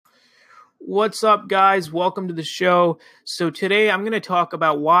What's up, guys? Welcome to the show. So today I'm going to talk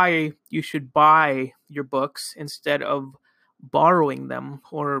about why you should buy your books instead of borrowing them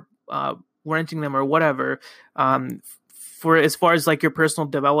or renting them or whatever, for as far as like your personal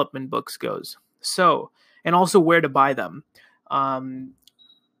development books goes. So, and also where to buy them. Um,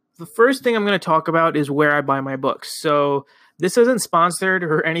 the first thing I'm going to talk about is where I buy my books. So this isn't sponsored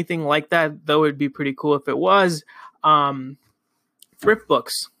or anything like that, though it'd be pretty cool if it was. Thrift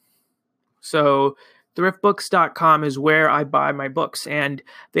books. So thriftbooks.com is where I buy my books, and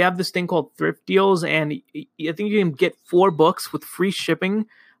they have this thing called thrift deals, and I think you can get 4 books with free shipping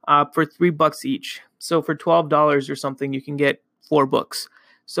for $3 each. So for $12 or something, you can get 4 books.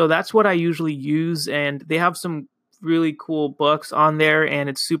 So that's what I usually use, and they have some really cool books on there, and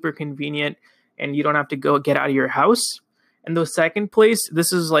it's super convenient, and you don't have to go get out of your house. And the second place,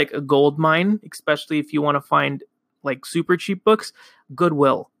 this is like a gold mine, especially if you want to find like super cheap books,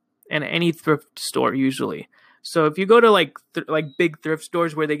 Goodwill. And any thrift store usually. So if you go to like big thrift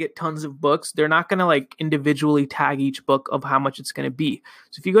stores where they get tons of books, they're not going to like individually tag each book of how much it's going to be.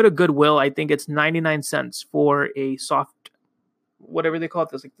 So if you go to Goodwill, I think it's 99 cents for a soft, whatever they call it,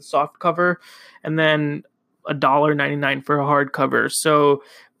 this like the soft cover, and then $1.99 for a hardcover. So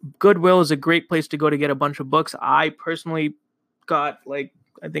Goodwill is a great place to go to get a bunch of books. I personally got I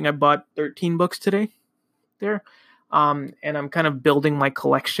think I bought 13 books today there. And I'm kind of building my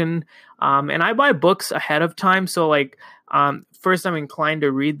collection. And I buy books ahead of time. So first I'm inclined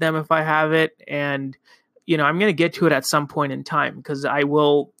to read them if I have it. And, I'm going to get to it at some point in time because I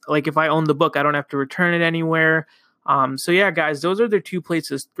will, if I own the book, I don't have to return it anywhere. So yeah, guys, those are the 2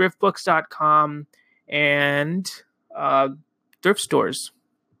 places, thriftbooks.com and thrift stores.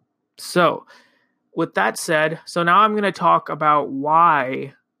 So with that said, so now I'm going to talk about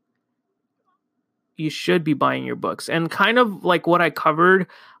why you should be buying your books. And kind of like what I covered,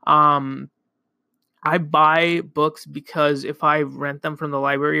 I buy books because if I rent them from the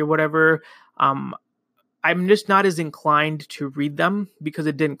library or whatever, I'm just not as inclined to read them because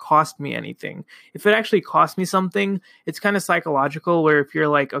it didn't cost me anything. If it actually cost me something, it's kind of psychological where if you're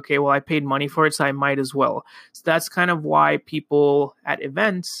like, okay, well, I paid money for it, so I might as well. So that's kind of why people at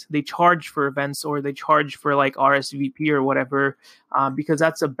events, they charge for events or they charge for like RSVP or whatever, because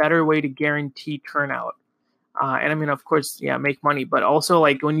that's a better way to guarantee turnout. And I mean, of course, yeah, make money, but also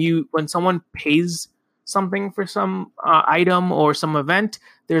like when someone pays something for some item or some event,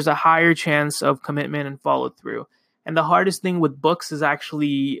 there's a higher chance of commitment and follow through. And the hardest thing with books is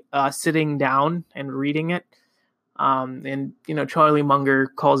actually sitting down and reading it. And Charlie Munger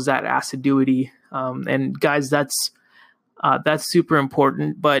calls that assiduity. And guys, that's super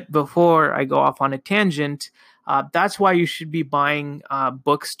important. But before I go off on a tangent, that's why you should be buying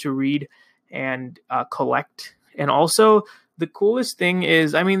books to read and collect. And also, the coolest thing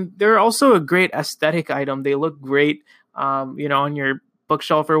is, I mean, they're also a great aesthetic item. They look great, on your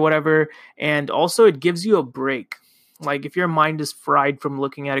bookshelf or whatever. And also it gives you a break. Like if your mind is fried from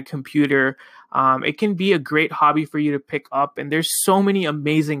looking at a computer, it can be a great hobby for you to pick up. And there's so many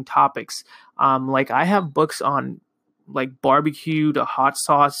amazing topics. I have books on like barbecue to hot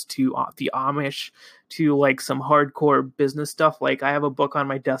sauce to the Amish to like some hardcore business stuff. Like I have a book on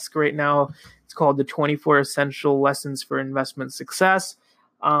my desk right now. It's called The 24 Essential Lessons for Investment Success.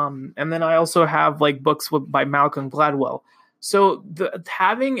 And then I also have like books by Malcolm Gladwell. So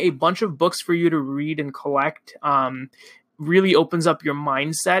having a bunch of books for you to read and collect really opens up your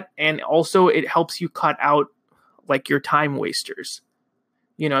mindset. And also it helps you cut out like your time wasters.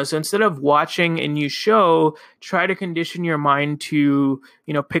 So instead of watching a new show, try to condition your mind to,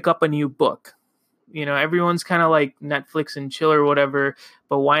 pick up a new book. Everyone's kind of like Netflix and chill or whatever,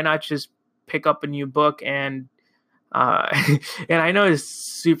 but why not just pick up a new book and and I know it's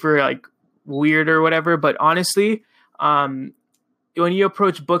super like weird or whatever, but honestly, when you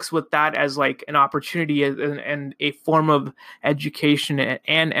approach books with that as like an opportunity and a form of education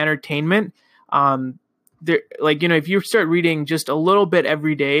and entertainment, if you start reading just a little bit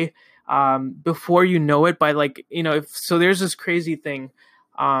every day, before you know it, by so there's this crazy thing.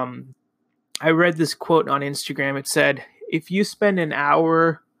 I read this quote on Instagram. It said, if you spend an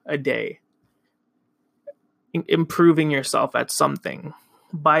hour a day improving yourself at something,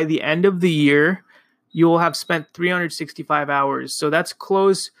 by the end of the year, you will have spent 365 hours. So that's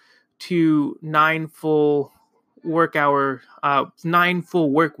close to 9 full work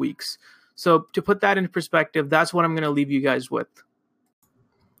weeks. So to put that into perspective, that's what I'm going to leave you guys with.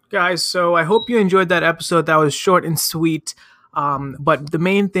 Guys, so I hope you enjoyed that episode. That was short and sweet. But the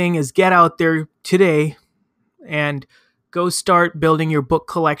main thing is get out there today and go start building your book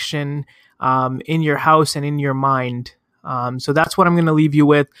collection in your house and in your mind. So that's what I'm going to leave you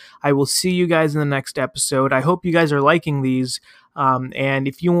with. I will see you guys in the next episode. I hope you guys are liking these. And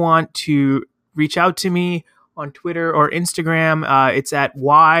if you want to reach out to me on Twitter or Instagram, it's at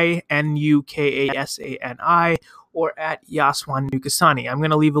YNUKASANI or at Yaswan Nukasani. I'm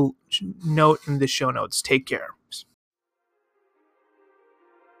going to leave a note in the show notes. Take care.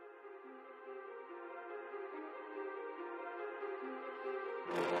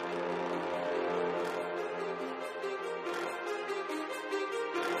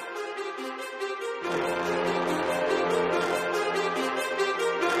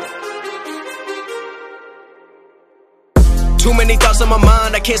 Too many thoughts on my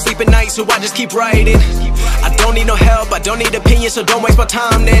mind, I can't sleep at night, so I just keep writing. I don't need no help, I don't need opinions, so don't waste my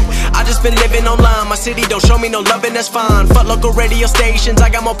time then. I just been living online, my city don't show me no loving, that's fine. Fuck local radio stations,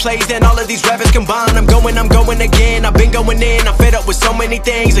 I got more plays than all of these rappers combined. I'm going again, I've been going in, I'm fed up with so many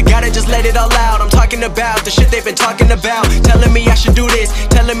things, I gotta just let it all out. I'm talking about the shit they've been talking about, telling me I should do this,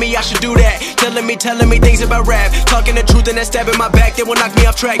 telling me I should do that, telling me things about rap, talking the truth and that stab in my back that will knock me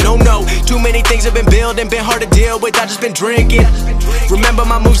off track. No, too many things have been building, been hard to deal with, I just been drinking. Remember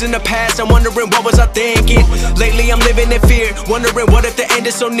my moves in the past, I'm wondering what was I thinking. Lately I'm living in fear, wondering what if the end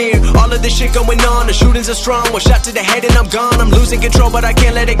is so near. All of this shit going on, the shootings are strong, one shot to the head and I'm gone. I'm losing control but I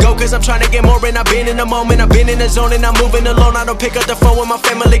can't let it go, cause I'm trying to get more. And I've been in the moment, I've been in the zone, and I'm moving alone. I don't pick up the phone when my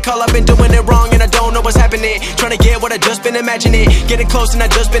family call, I've been doing it wrong and I don't know what's happening. Trying to get what I just been imagining, getting close and I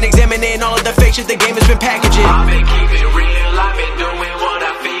just been examining all of the fake shit the game has been packaging. I've been keeping real, I've been doing what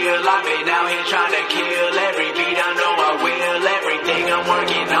I feel, I've been out here trying to kill every beat, I know I will. Everything I'm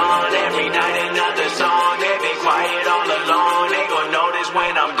working on, every night another song. They been quiet all along, they gon' notice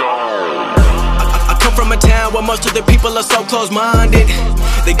when I'm gone. I come from a town where most of the people are so close-minded.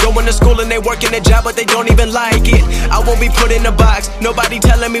 They go into school and they work in a job but they don't even like it. I won't be put in a box, nobody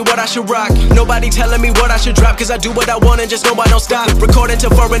telling me what I should rock, nobody telling me what I should drop, cause I do what I want and just know I don't stop. Recording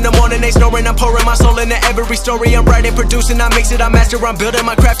till 4 in the morning, they snoring, I'm pouring my soul into every story. I'm writing, producing, I mix it, I master, I'm building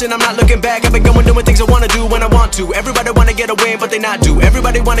my craft and I'm not looking back. I've been going doing things I wanna do when I want to. Everybody wanna get a win but they not do.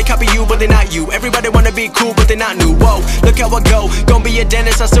 Everybody wanna copy you but they not you. Everybody wanna be cool but they not new. Whoa, look how I go, gon' be a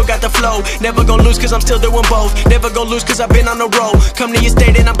dentist, I still got the flow. Never gon' lose cause I'm still doing both. Never gon' lose cause I've been on the road. Come to your state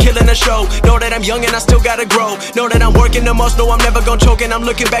and I'm killing the show. Know that I'm young and I still gotta grow. Know that I'm working the most, know I'm never gon' choke, and I'm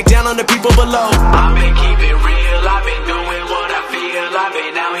looking back down on the people below. I've been keeping real, I've been doing